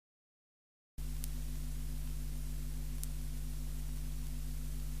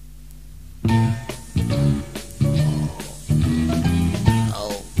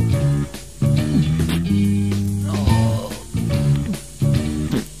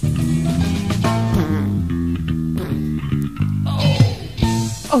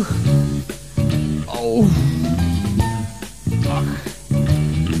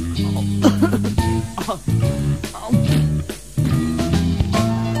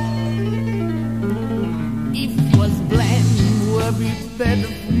If was blind, would be better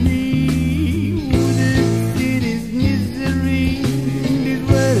for me. Would it see this misery? This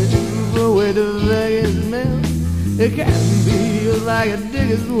world, where the biggest smell, it can be like a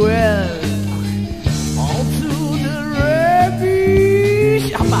digger's well. All to the rubbish,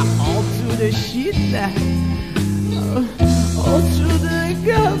 all to the shit, all to the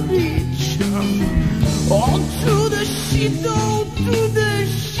garbage, all to the shit, all to the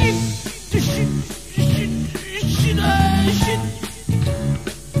shit, the shit, the shit, the shit, the shit.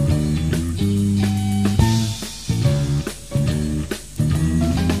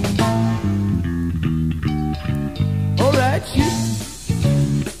 All right, shit.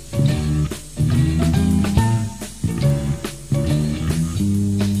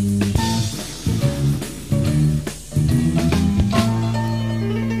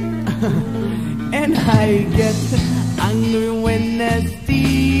 And I get angry when I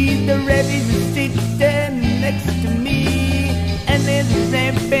see the rabbit sitting next to me, and it's a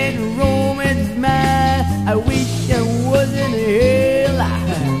same bedroom and smile. I wish I wasn't here.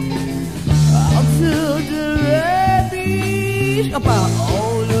 All to the rabbit, about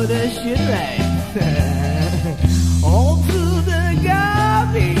all of the shit right. All to the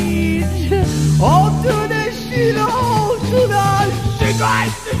garbage, all to the shit, all to the shit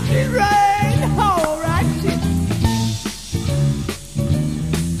right.